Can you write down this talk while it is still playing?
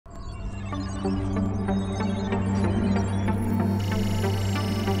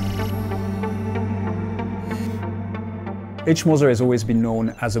Moser has always been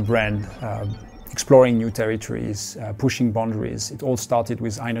known as a brand, exploring new territories, pushing boundaries. It all started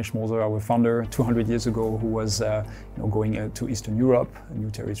with Heinrich Moser, our founder, 200 years ago, who was going to Eastern Europe,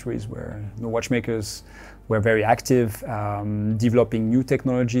 new territories where no watchmakers were very active, developing new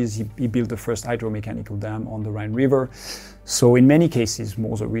technologies. He built the first hydromechanical dam on the Rhine River. So in many cases,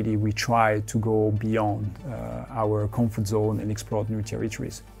 Moser really, we try to go beyond our comfort zone and explore new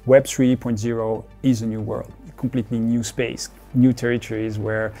territories. Web 3.0 is a new world, a completely new space, new territories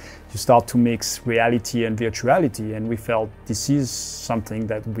where you start to mix reality and virtuality, and we felt this is something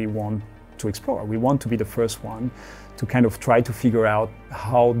that we want to explore. We want to be the first one to kind of try to figure out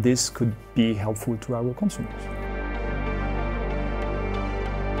how this could be helpful to our consumers.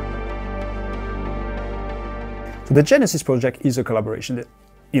 So the Genesis project is a collaboration.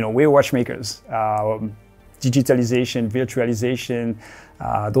 We're watchmakers. Digitalization, virtualization,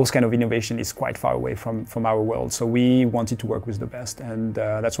 those kind of innovation is quite far away from our world. So we wanted to work with the best, and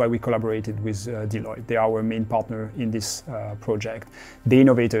that's why we collaborated with Deloitte. They are our main partner in this project. The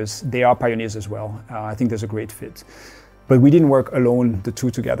innovators, they are pioneers as well. I think there's a great fit. But we didn't work alone, the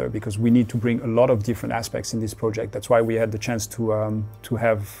two together, because we need to bring a lot of different aspects in this project. That's why we had the chance to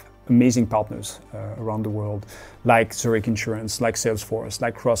have amazing partners around the world, like Zurich Insurance, like Salesforce,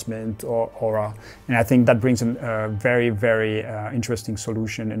 like Crossmint or Aura. And I think that brings a very, very interesting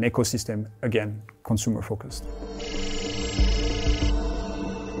solution, an ecosystem, again, consumer focused.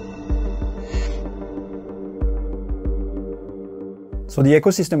 So the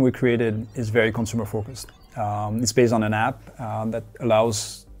ecosystem we created is very consumer focused. It's based on an app that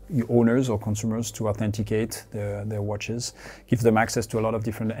allows owners or consumers to authenticate their watches, give them access to a lot of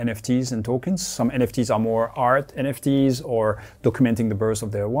different NFTs and tokens. Some NFTs are more art NFTs or documenting the birth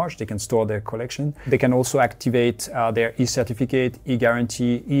of their watch. They can store their collection. They can also activate their e-certificate,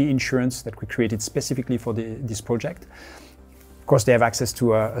 e-guarantee, e-insurance that we created specifically for this project. Of course, they have access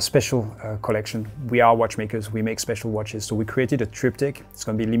to a special collection. We are watchmakers, we make special watches. So we created a triptych. It's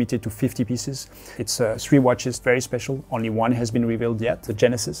going to be limited to 50 pieces. It's 3 watches, very special. Only one has been revealed yet, the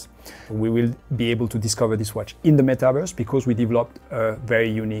Genesis. We will be able to discover this watch in the metaverse because we developed a very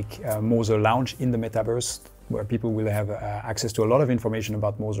unique Moser lounge in the metaverse, where people will have access to a lot of information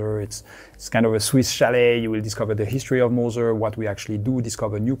about Moser. It's kind of a Swiss chalet. You will discover the history of Moser, what we actually do,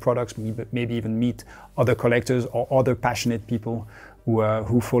 discover new products, maybe even meet other collectors or other passionate people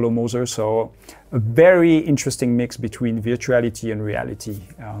who follow Moser. So a very interesting mix between virtuality and reality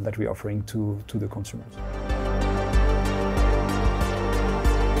that we're offering to the consumers.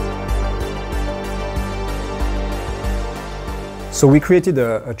 So we created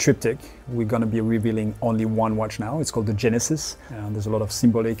a triptych. We're going to be revealing only one watch now. It's called the Genesis. There's a lot of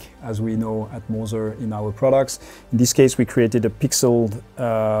symbolic, as we know at Moser, in our products. In this case, we created a pixeled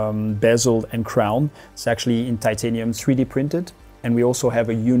bezel and crown. It's actually in titanium, 3D printed. And we also have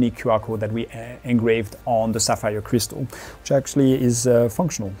a unique QR code that we engraved on the sapphire crystal, which actually is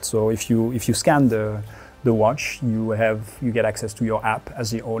functional. So if you scan the watch, you get access to your app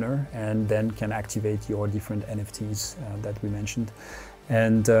as the owner, and then can activate your different NFTs that we mentioned.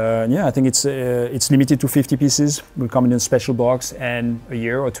 And I think it's limited to 50 pieces. Will come in a special box, and a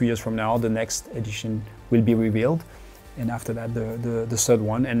year or 2 years from now, the next edition will be revealed, and after that, the third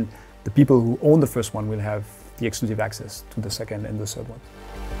one. And the people who own the first one will have the exclusive access to the second and the third one.